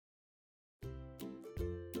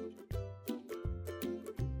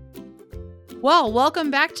Well,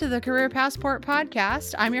 welcome back to the Career Passport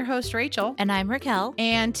Podcast. I'm your host, Rachel. And I'm Raquel.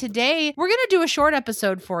 And today we're going to do a short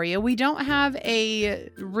episode for you. We don't have a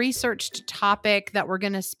researched topic that we're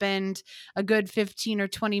going to spend a good 15 or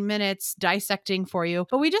 20 minutes dissecting for you,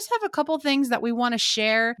 but we just have a couple things that we want to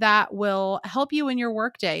share that will help you in your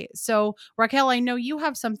workday. So, Raquel, I know you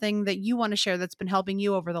have something that you want to share that's been helping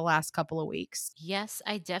you over the last couple of weeks. Yes,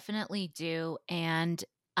 I definitely do. And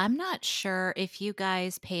I'm not sure if you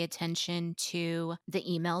guys pay attention to the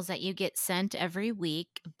emails that you get sent every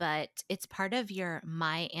week, but it's part of your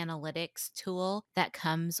My Analytics tool that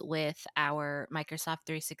comes with our Microsoft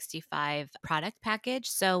 365 product package.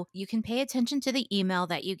 So you can pay attention to the email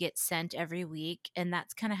that you get sent every week. And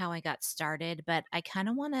that's kind of how I got started. But I kind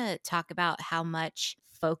of want to talk about how much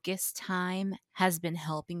focus time has been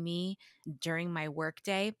helping me during my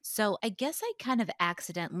workday. So I guess I kind of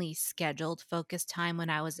accidentally scheduled focus time when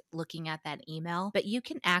I was looking at that email, but you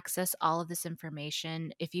can access all of this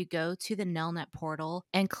information if you go to the Nelnet portal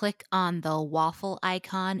and click on the waffle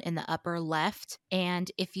icon in the upper left. And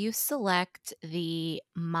if you select the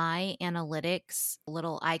My Analytics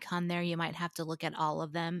little icon there, you might have to look at all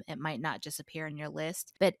of them. It might not just appear in your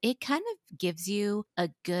list, but it kind of gives you a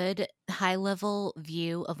good high level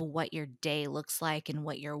view of what your day looks like and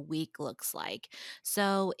what your week looks like.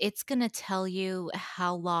 So it's going to tell you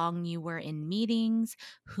how long you were in meetings,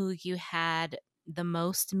 who you had the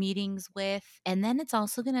most meetings with, and then it's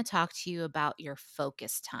also going to talk to you about your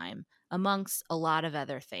focus time, amongst a lot of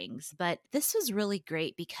other things. But this was really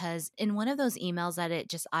great because in one of those emails that it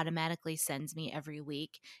just automatically sends me every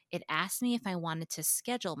week, it asked me if I wanted to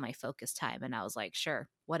schedule my focus time. And I was like, sure,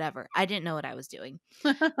 whatever. I didn't know what I was doing.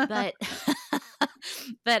 But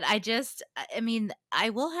but I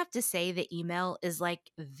will have to say the email is like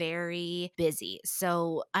very busy.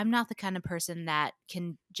 So I'm not the kind of person that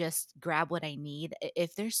can just grab what I need.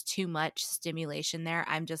 If there's too much stimulation there,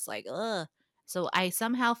 I'm just like, ugh. So I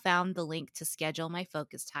somehow found the link to schedule my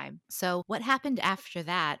focus time. So what happened after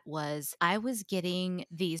that was I was getting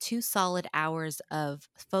these 2 solid hours of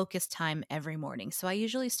focus time every morning. So I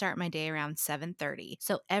usually start my day around 7:30.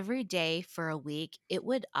 So every day for a week, it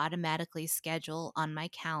would automatically schedule on my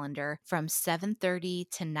calendar from 7:30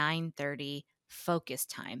 to 9:30 focus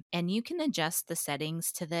time. And you can adjust the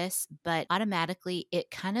settings to this, but automatically it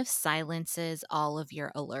kind of silences all of your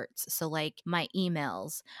alerts. So like my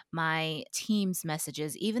emails, my Teams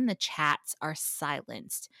messages, even the chats are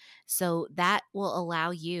silenced. So that will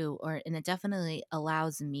allow you, and it definitely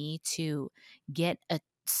allows me to get a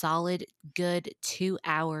solid, good 2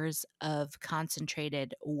 hours of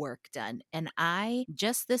concentrated work done. And I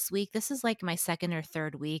just this week, this is like my second or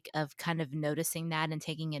third week of kind of noticing that and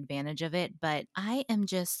taking advantage of it. But I am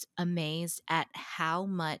just amazed at how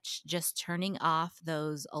much just turning off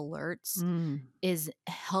those alerts is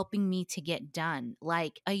helping me to get done.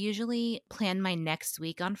 Like I usually plan my next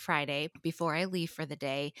week on Friday before I leave for the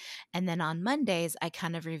day. And then on Mondays, I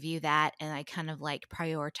kind of review that and I kind of like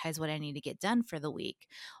prioritize what I need to get done for the week.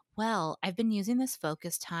 Well, I've been using this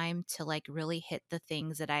focus time to like really hit the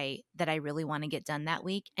things that I really want to get done that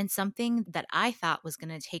week. And something that I thought was going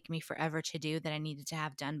to take me forever to do that I needed to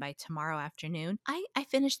have done by tomorrow afternoon, I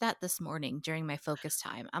finished that this morning during my focus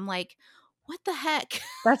time. I'm like, what the heck?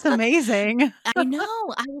 That's amazing. I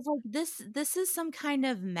know. I was like, this is some kind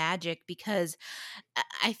of magic because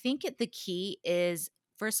I think the key is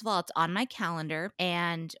first of all, it's on my calendar.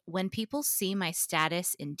 And when people see my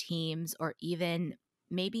status in Teams or even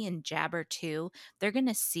maybe in Jabber too, they're going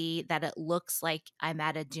to see that it looks like I'm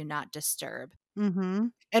at a do not disturb.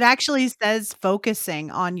 It actually says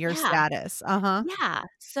focusing on your Yeah. status. Uh-huh. Yeah.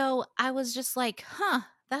 So I was just like, huh,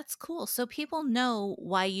 that's cool. So people know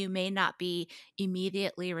why you may not be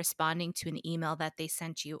immediately responding to an email that they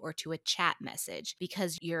sent you or to a chat message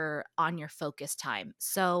because you're on your focus time.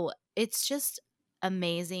 So it's just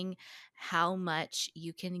amazing how much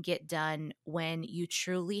you can get done when you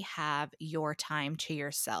truly have your time to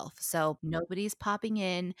yourself. So nobody's popping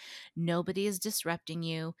in, nobody is disrupting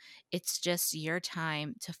you. It's just your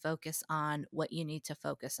time to focus on what you need to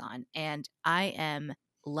focus on. And I am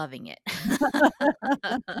loving it.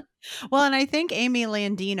 Well, and I think Amy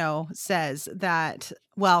Landino says that,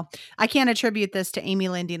 well, I can't attribute this to Amy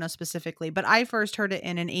Landino specifically, but I first heard it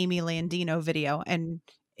in an Amy Landino video. And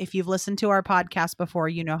if you've listened to our podcast before,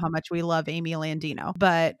 you know how much we love Amy Landino.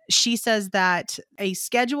 But she says that a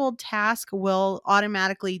scheduled task will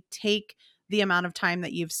automatically take the amount of time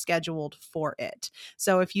that you've scheduled for it.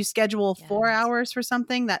 So if you schedule 4 hours for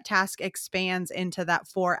something, that task expands into that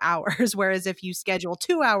 4 hours. Whereas if you schedule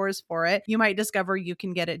 2 hours for it, you might discover you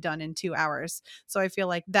can get it done in 2 hours. So I feel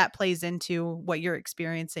like that plays into what you're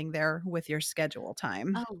experiencing there with your schedule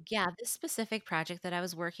time. Oh, yeah. This specific project that I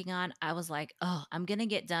was working on, I was like, oh, I'm going to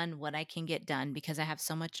get done what I can get done because I have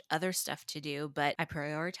so much other stuff to do. But I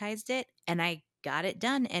prioritized it and I got it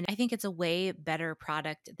done. And I think it's a way better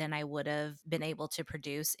product than I would have been able to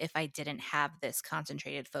produce if I didn't have this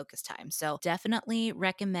concentrated focus time. So definitely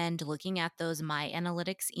recommend looking at those My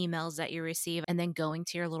Analytics emails that you receive and then going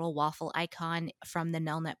to your little waffle icon from the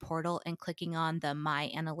Nelnet portal and clicking on the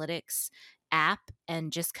My Analytics app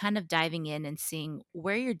and just kind of diving in and seeing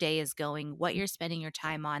where your day is going, what you're spending your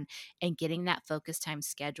time on, and getting that focus time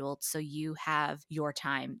scheduled so you have your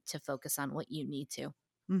time to focus on what you need to.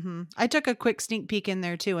 I took a quick sneak peek in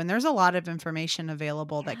there too, and there's a lot of information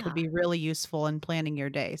available that could Yeah, be really useful in planning your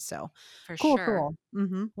day. So for cool, sure.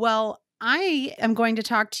 cool. Well, I am going to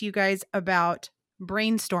talk to you guys about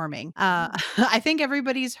brainstorming. Oh, I think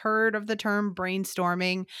everybody's heard of the term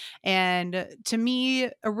brainstorming. And to me,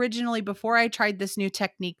 originally, before I tried this new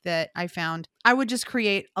technique that I found, I would just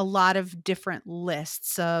create a lot of different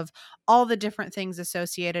lists of all the different things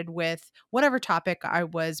associated with whatever topic I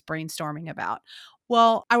was brainstorming about.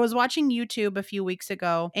 Well, I was watching YouTube a few weeks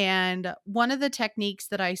ago, and one of the techniques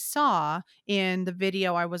that I saw in the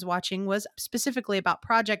video I was watching was specifically about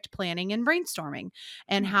project planning and brainstorming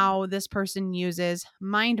and hmm. how this person uses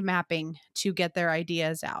mind mapping to get their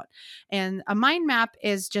ideas out. And a mind map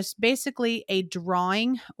is just basically a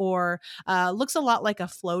drawing or looks a lot like a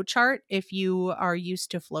flow chart if you are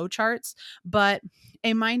used to flow charts, but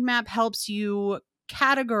a mind map helps you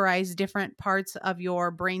categorize different parts of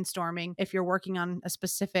your brainstorming if you're working on a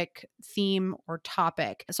specific theme or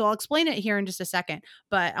topic. So I'll explain it here in just a second,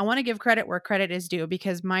 but I want to give credit where credit is due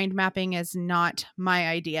because mind mapping is not my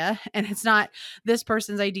idea and it's not this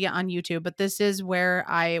person's idea on YouTube, but this is where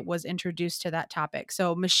I was introduced to that topic.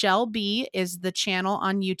 So Michelle B is the channel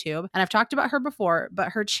on YouTube, and I've talked about her before,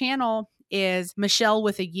 but her channel is Michelle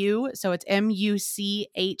with a U. So it's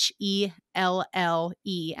Muchelle,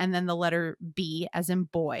 and then the letter B as in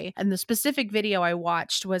boy. And the specific video I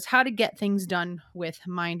watched was how to get things done with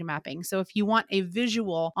mind mapping. So if you want a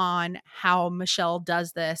visual on how Michelle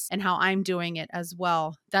does this and how I'm doing it as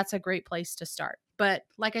well, that's a great place to start. But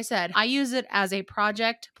like I said, I use it as a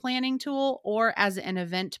project planning tool or as an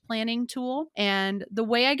event planning tool. And the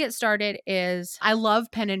way I get started is I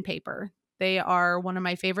love pen and paper. They are one of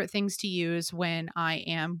my favorite things to use when I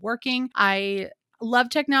am working. I love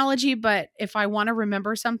technology, but if I want to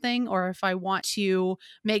remember something or if I want to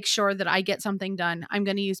make sure that I get something done, I'm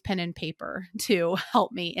going to use pen and paper to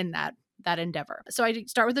help me in that endeavor. So I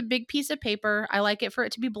start with a big piece of paper. I like it for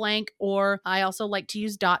it to be blank, or I also like to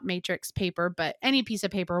use dot matrix paper, but any piece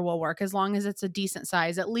of paper will work as long as it's a decent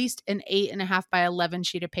size, at least an 8.5 by 11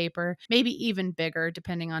 sheet of paper, maybe even bigger,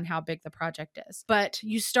 depending on how big the project is. But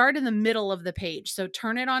you start in the middle of the page. So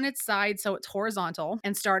turn it on its side so it's horizontal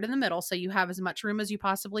and start in the middle so you have as much room as you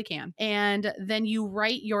possibly can. And then you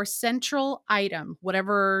write your central item,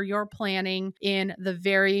 whatever you're planning, in the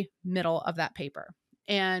very middle of that paper.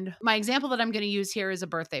 And my example that I'm going to use here is a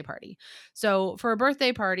birthday party. So for a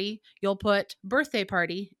birthday party, you'll put birthday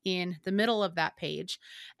party in the middle of that page.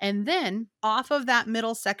 And then off of that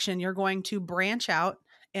middle section, you're going to branch out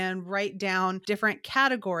and write down different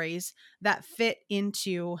categories that fit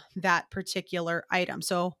into that particular item.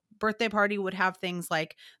 So birthday party would have things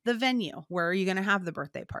like the venue. Where are you going to have the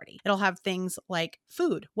birthday party? It'll have things like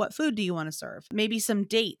food. What food do you want to serve? Maybe some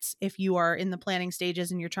dates if you are in the planning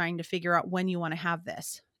stages and you're trying to figure out when you want to have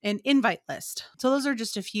this. An invite list. So those are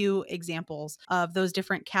just a few examples of those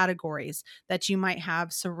different categories that you might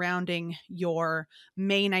have surrounding your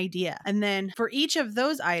main idea. And then for each of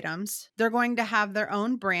those items, they're going to have their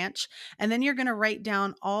own branch. And then you're going to write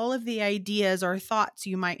down all of the ideas or thoughts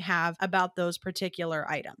you might have about those particular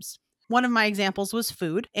items. One of my examples was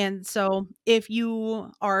food. And so if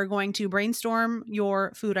you are going to brainstorm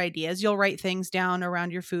your food ideas, you'll write things down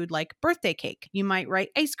around your food like birthday cake. You might write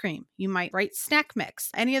ice cream. You might write snack mix,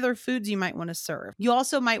 any other foods you might want to serve. You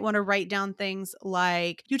also might want to write down things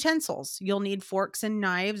like utensils. You'll need forks and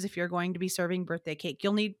knives if you're going to be serving birthday cake.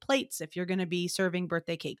 You'll need plates if you're going to be serving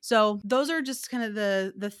birthday cake. So those are just kind of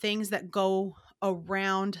the things that go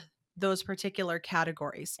around those particular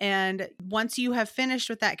categories. And once you have finished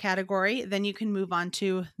with that category, then you can move on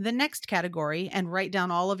to the next category and write down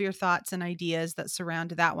all of your thoughts and ideas that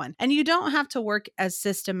surround that one. And you don't have to work as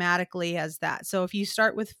systematically as that. So if you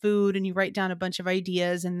start with food and you write down a bunch of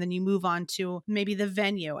ideas and then you move on to maybe the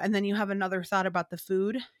venue and then you have another thought about the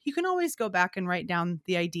food, you can always go back and write down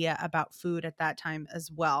the idea about food at that time as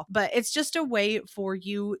well. But it's just a way for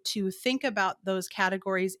you to think about those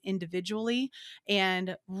categories individually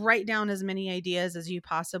and write down as many ideas as you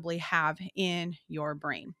possibly have in your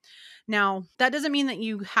brain. Now, that doesn't mean that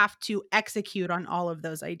you have to execute on all of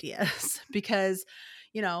those ideas because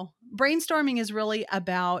brainstorming is really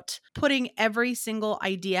about putting every single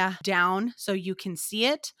idea down so you can see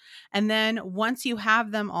it. And then once you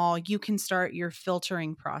have them all, you can start your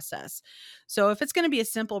filtering process. So if it's going to be a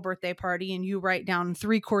simple birthday party and you write down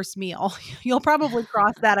 3-course meal, you'll probably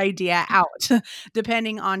cross that idea out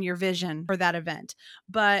depending on your vision for that event.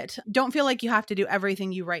 But don't feel like you have to do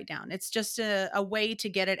everything you write down. It's just a way to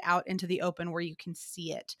get it out into the open where you can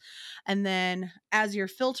see it. And then as you're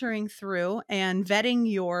filtering through and vetting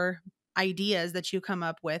your ideas that you come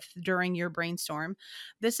up with during your brainstorm,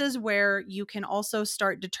 this is where you can also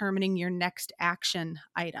start determining your next action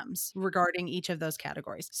items regarding each of those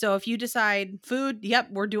categories. So if you decide food, yep,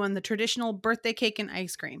 we're doing the traditional birthday cake and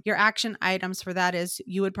ice cream. Your action items for that is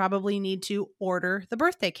you would probably need to order the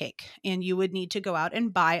birthday cake and you would need to go out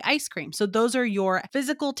and buy ice cream. So those are your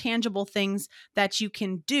physical, tangible things that you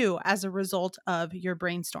can do as a result of your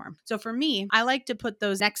brainstorm. So for me, I like to put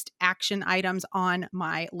those next action items on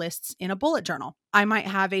my lists in a bullet journal. I might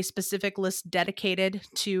have a specific list dedicated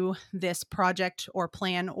to this project or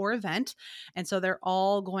plan or event. And so they're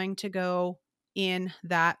all going to go in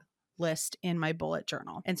that list in my bullet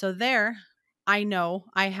journal. And so there, I know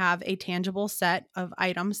I have a tangible set of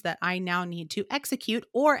items that I now need to execute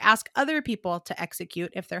or ask other people to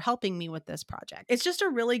execute if they're helping me with this project. It's just a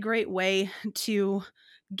really great way to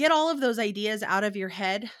get all of those ideas out of your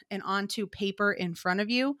head and onto paper in front of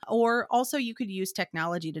you. Or also you could use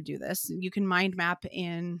technology to do this. You can mind map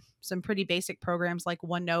in some pretty basic programs like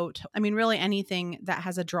OneNote. I mean, really anything that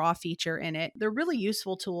has a draw feature in it. They're really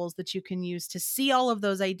useful tools that you can use to see all of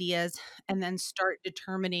those ideas and then start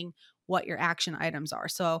determining what your action items are.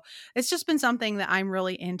 So it's just been something that I'm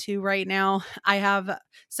really into right now. I have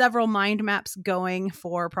several mind maps going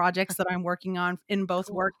for projects that I'm working on in both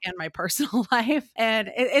work and my personal life.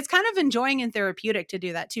 And it's kind of enjoying and therapeutic to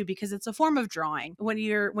do that too, because it's a form of drawing. When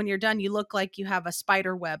you're done, you look like you have a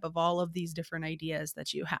spider web of all of these different ideas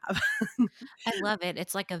that you have. I love it.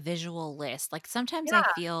 It's like a visual list. Like sometimes I Yeah.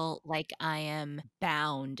 feel like I am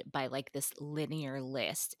bound by like this linear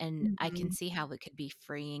list, and I can Mhm. see how it could be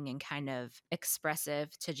freeing and kind of expressive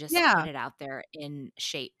to just Yeah. put it out there in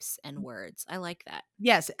shapes and words. I like that.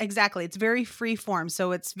 Yes, exactly. It's very free form.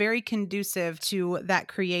 So it's very conducive to that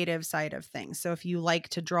creative side of things. So if you like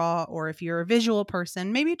to draw or if you're a visual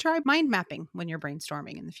person, maybe try mind mapping when you're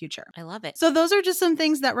brainstorming in the future. I love it. So those are just some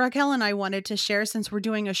things that Raquel and I wanted to share since we're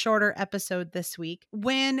doing a shorter episode this week.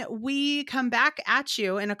 When we come back at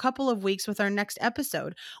you in a couple of weeks with our next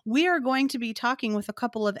episode, we are going to be talking with a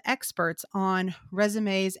couple of experts on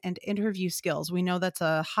resumes and interview skills. We know that's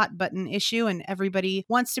a hot button issue and everybody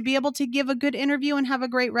wants to be able to give a good interview and have a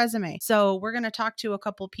great resume. So we're going to talk to a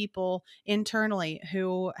couple people internally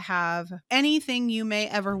who have anything you may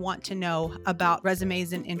ever want to know about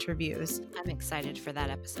resumes and interviews. I'm excited for that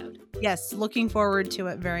episode. Yes, looking forward to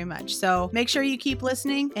it very much. So make sure you keep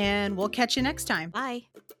listening and we'll catch you next time. Bye.